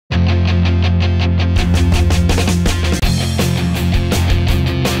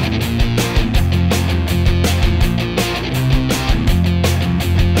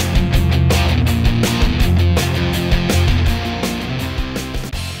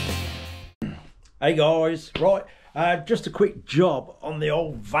Hey guys, right, just a quick job on the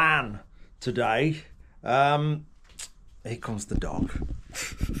old van today. Here comes the dog.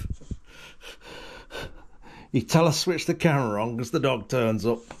 You tell us switch the camera on because the dog turns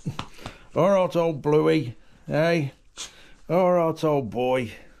up. All right, old Bluey, hey? All right, old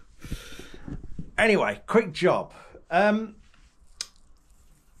boy. Anyway, quick job.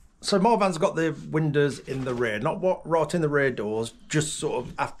 So my van's got the windows in the rear, not right in the rear doors, just sort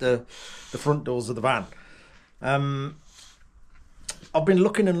of after the front doors of the van. I've been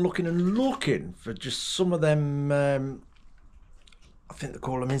looking for just some of them, I think they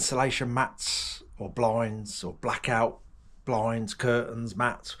call them insulation mats or blinds or blackout blinds, curtains,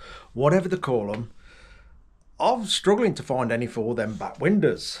 mats, whatever they call them. I'm struggling to find any for them back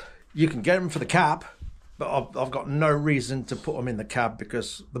windows. You can get them for the cab, but I've got no reason to put them in the cab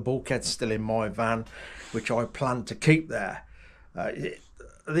because the bulkhead's still in my van, which I plan to keep there.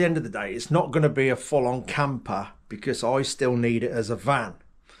 At the end of the day, it's not going to be a full-on camper because I still need it as a van.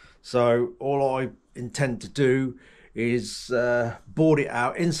 So all I intend to do is board it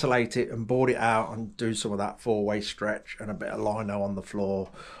out, insulate it and board it out and do some of that four-way stretch and a bit of lino on the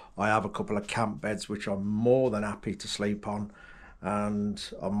floor. I have a couple of camp beds which I'm more than happy to sleep on, and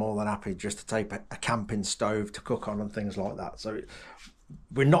I'm more than happy just to take a camping stove to cook on and things like that. So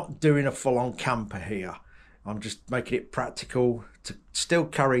we're not doing a full-on camper here. I'm just making it practical to still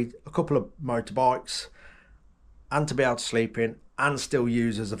carry a couple of motorbikes and to be able to sleep in and still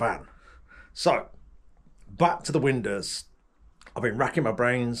use as a van. So back to the windows. I've been racking my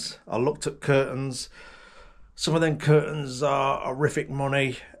brains. I looked at curtains. Some of them curtains are horrific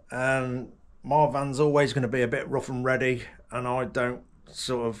money, and my van's always going to be a bit rough and ready, and I don't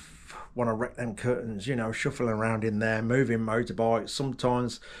sort of want to wreck them curtains, you know, shuffling around in there, moving motorbikes.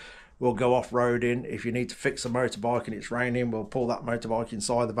 Sometimes we'll go off-roading. If you need to fix a motorbike and it's raining, we'll pull that motorbike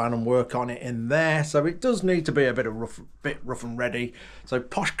inside the van and work on it in there. So it does need to be a bit rough and ready. So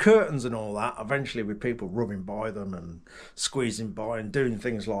posh curtains and all that, eventually with people rubbing by them and squeezing by and doing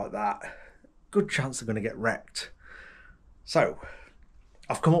things like that, good chance they're going to get wrecked. So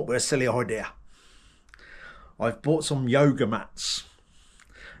I've come up with a silly idea. I've bought some yoga mats.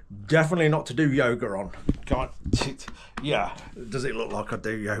 Definitely not to do yoga on. Yeah, does it look like I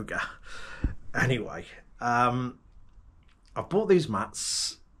do yoga? Anyway, I've bought these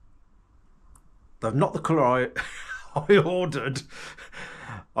mats. They're not the colour I ordered.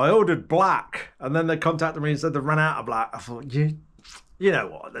 I ordered black, and then they contacted me and said they've run out of black. I thought, you know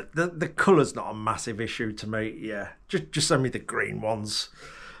what? The colour's not a massive issue to me. Yeah, just send me the green ones.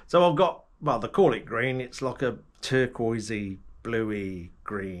 So I've got, well, they call it green. It's like a turquoisey, bluey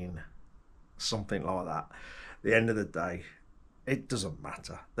green, something like that. At the end of the day, it doesn't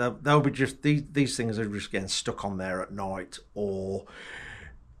matter. They'll be just, these things are just getting stuck on there at night, or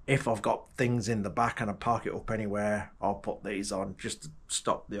if I've got things in the back and I park it up anywhere, I'll put these on just to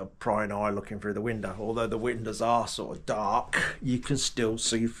stop the prying eye looking through the window. Although the windows are sort of dark, you can still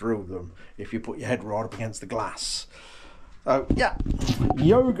see through them if you put your head right up against the glass. So yeah,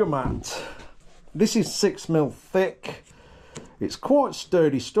 yoga mat. This is 6mm thick. It's quite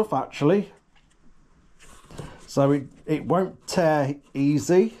sturdy stuff actually. So it won't tear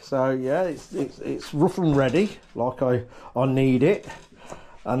easy. So yeah, it's rough and ready like I need it.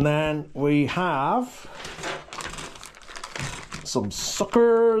 And then we have some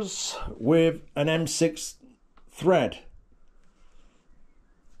suckers with an M6 thread.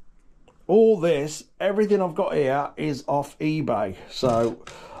 All this, everything I've got here is off eBay. So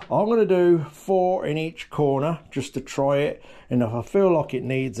I'm going to do 4 in each corner just to try it. And if I feel like it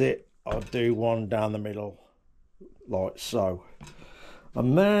needs it, I'll do one down the middle like so.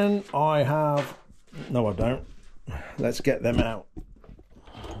 And then I have, no I don't. Let's get them out.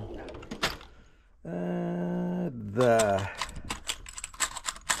 There.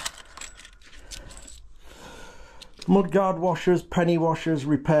 Mudguard washers, penny washers,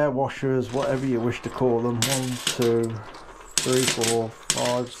 repair washers, whatever you wish to call them. 1, 2, 3, 4,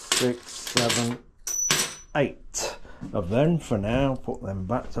 5, 6, 7, 8 of them for now. Put them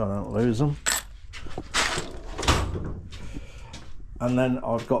back so I don't lose them. And then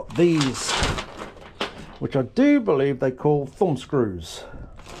I've got these, which I do believe they call thumb screws.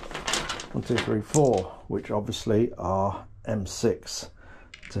 1, 2, 3, 4, which obviously are M6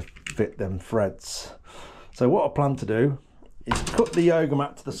 to fit them threads. So what I plan to do is cut the yoga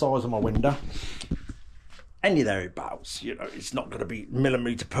mat to the size of my window. Any thereabouts, you know, it's not going to be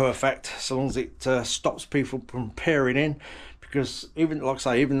millimetre perfect, so long as it stops people from peering in. Because even, like I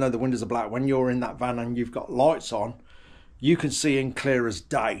say, even though the windows are black, when you're in that van and you've got lights on, you can see in clear as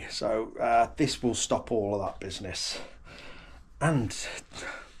day. So this will stop all of that business. And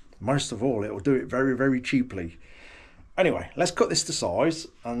Most of all, it'll do it very, very cheaply. Anyway, let's cut this to size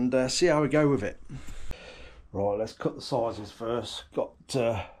and see how we go with it. Right, let's cut the sizes first. Got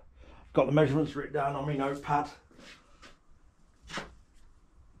the measurements written down on my notepad.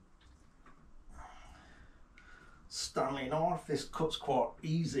 Stanley knife. This cut's quite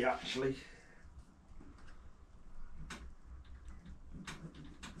easy actually.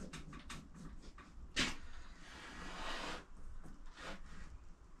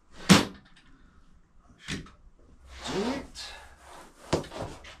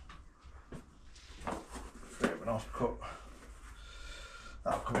 Cut.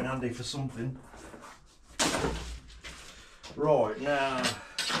 That'll come in handy for something. Right, now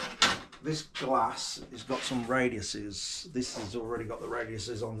this glass has got some radiuses. This has already got the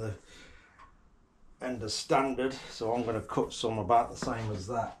radiuses on the end of standard, so I'm going to cut some about the same as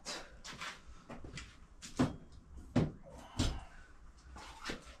that.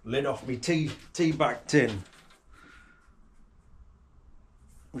 Lid off my tea bag tin,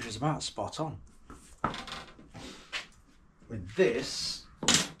 which is about spot on. With this,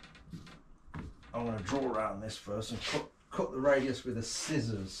 I'm going to draw around this first and cut the radius with the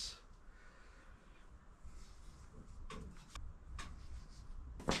scissors.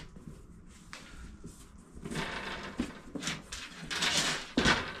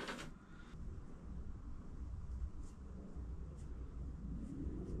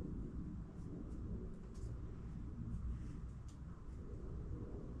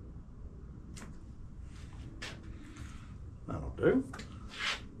 That'll do.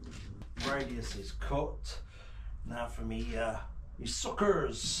 Radius is cut. Now for me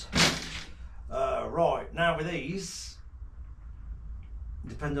suckers. Right, now with these,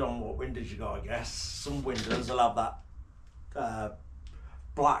 depending on what windows you got, I guess, some windows will have that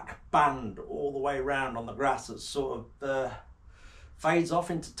black band all the way around on the grass that sort of fades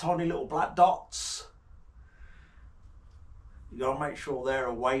off into tiny little black dots. You got to make sure they're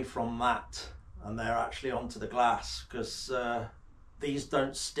away from that and they're actually onto the glass, because these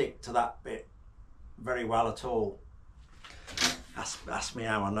don't stick to that bit very well at all. Ask me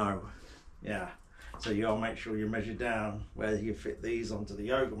how I know. Yeah, so you gotta make sure you measure down where you fit these onto the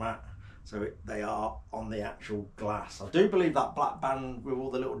yoga mat so they are on the actual glass. I do believe that black band with all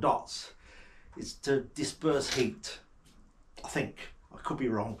the little dots is to disperse heat. I think, I could be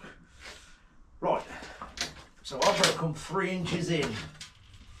wrong. Right, so I've got to come 3 inches in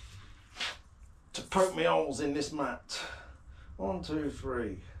to poke my holes in this mat. 1, 2,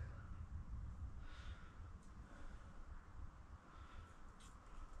 3.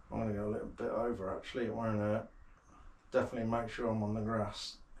 I'm going to go a little bit over actually, it won't hurt. Definitely make sure I'm on the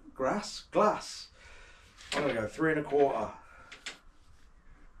grass. Glass. I'm going to go 3 1/4.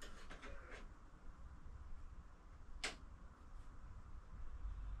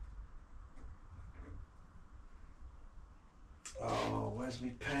 Oh, where's my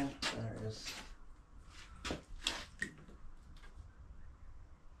pen? There it is.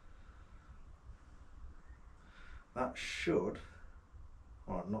 That should,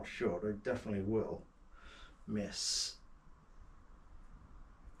 well, not should, it definitely will miss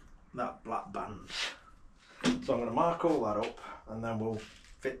that black band. So I'm going to mark all that up and then we'll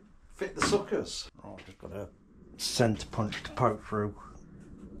fit the suckers. Oh, I've just got a centre punch to poke through.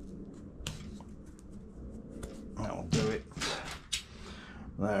 That'll do it.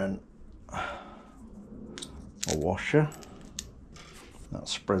 Then a washer. That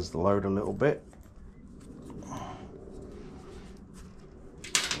spreads the load a little bit.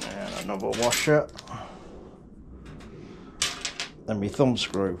 And another washer. Then my thumb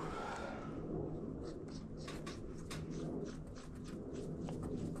screw.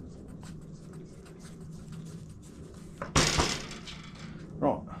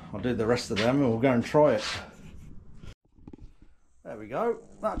 Right, I'll do the rest of them and we'll go and try it. There we go.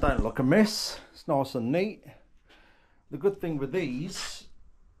 That don't look amiss. It's nice and neat. The good thing with these,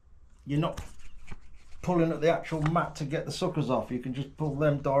 you're not pulling at the actual mat to get the suckers off. You can just pull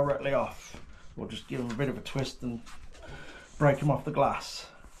them directly off, or just give them a bit of a twist and break them off the glass.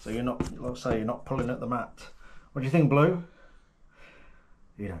 So you're not, let's say, you're not pulling at the mat. What do you think, Blue?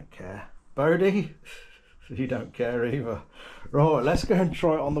 You don't care. Bodie? You don't care either. Right, let's go and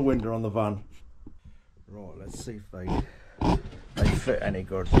try it on the window on the van. Right, let's see if they fit any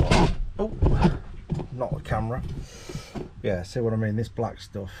good. Oh, not the camera. Yeah, see what I mean? This black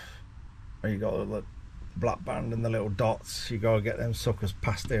stuff. You got the black band and the little dots. You got to get them suckers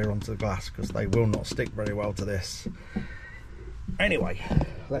past here onto the glass because they will not stick very well to this. Anyway,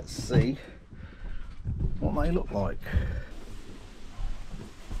 let's see what they look like.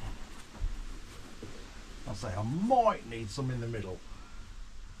 I'll say I might need some in the middle.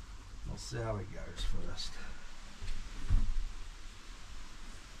 I'll see how it goes first.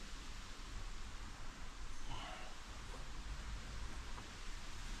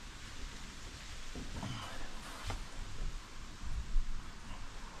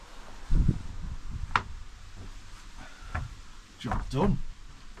 Job done.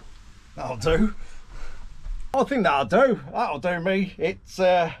 That'll do. I think that'll do. That'll do me.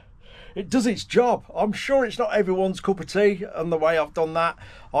 It does its job. I'm sure it's not everyone's cup of tea, and the way I've done that,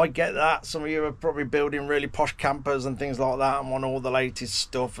 I get that. Some of you are probably building really posh campers and things like that and want all the latest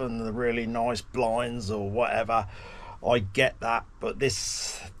stuff and the really nice blinds or whatever. I get that, but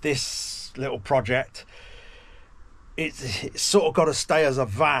this little project, it's sort of got to stay as a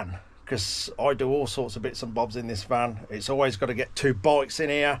van, because I do all sorts of bits and bobs in this van. It's always got to get 2 bikes in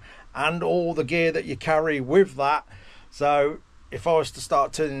here and all the gear that you carry with that. So if I was to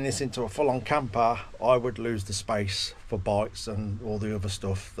start turning this into a full-on camper, I would lose the space for bikes and all the other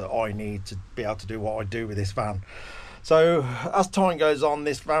stuff that I need to be able to do what I do with this van. So as time goes on,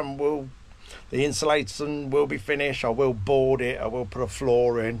 this van the insulation will be finished. I will board it, I will put a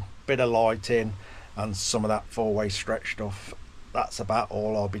floor in, bit of lighting and some of that 4-way stretch stuff. That's about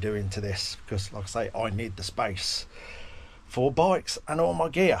all I'll be doing to this, because like I say, I need the space for bikes and all my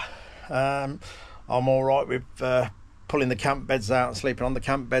gear. I'm all right with pulling the camp beds out and sleeping on the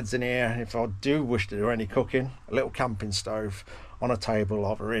camp beds in here. If I do wish to do any cooking, a little camping stove on a table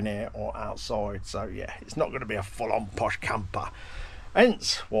either in here or outside. So yeah, it's not going to be a full-on posh camper.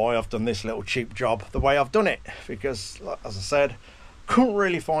 Hence why I've done this little cheap job the way I've done it, because as I said, couldn't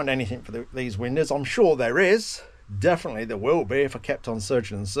really find anything for these windows. I'm sure there is. Definitely there will be. If I kept on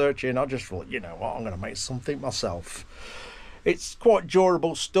searching and searching, I just thought, you know what, I'm going to make something myself. It's quite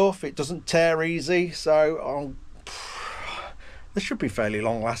durable stuff. It doesn't tear easy, so they should be fairly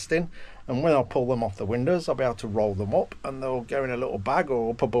long lasting. And when I pull them off the windows, I'll be able to roll them up and they'll go in a little bag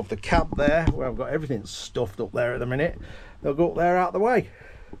or up above the cab there, where I've got everything stuffed up there at the minute. They'll go up there out the way.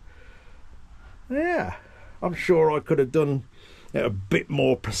 Yeah, I'm sure I could have done it a bit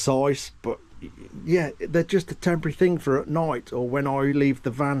more precise, but yeah, they're just a temporary thing for at night or when I leave the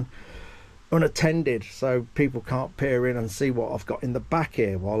van unattended, so people can't peer in and see what I've got in the back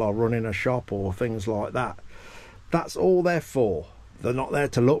here while I run in a shop or things like that. That's all they're for. They're not there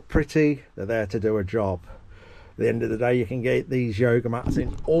to look pretty, they're there to do a job. At the end of the day, you can get these yoga mats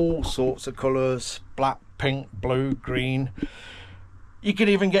in all sorts of colours: black, pink, blue, green. You can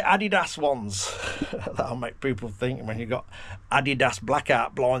even get Adidas ones. That'll make people think when you've got Adidas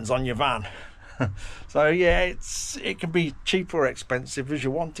Blackout blinds on your van. So yeah, it can be cheap or expensive as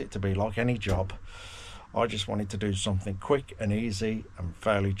you want it to be, like any job. I just wanted to do something quick and easy and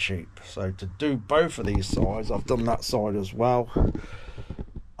fairly cheap. So to do both of these sides, I've done that side as well.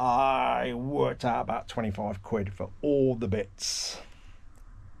 I worked out about 25 quid for all the bits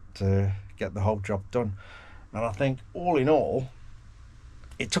to get the whole job done. And I think all in all,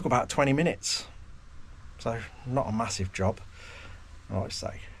 it took about 20 minutes. So not a massive job. Like I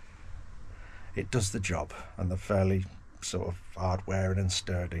say, it does the job, and they're fairly sort of hard wearing and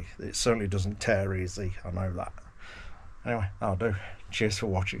sturdy. It certainly doesn't tear easy, I know that. Anyway, that'll do. Cheers for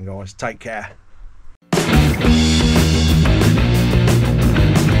watching, guys. Take care.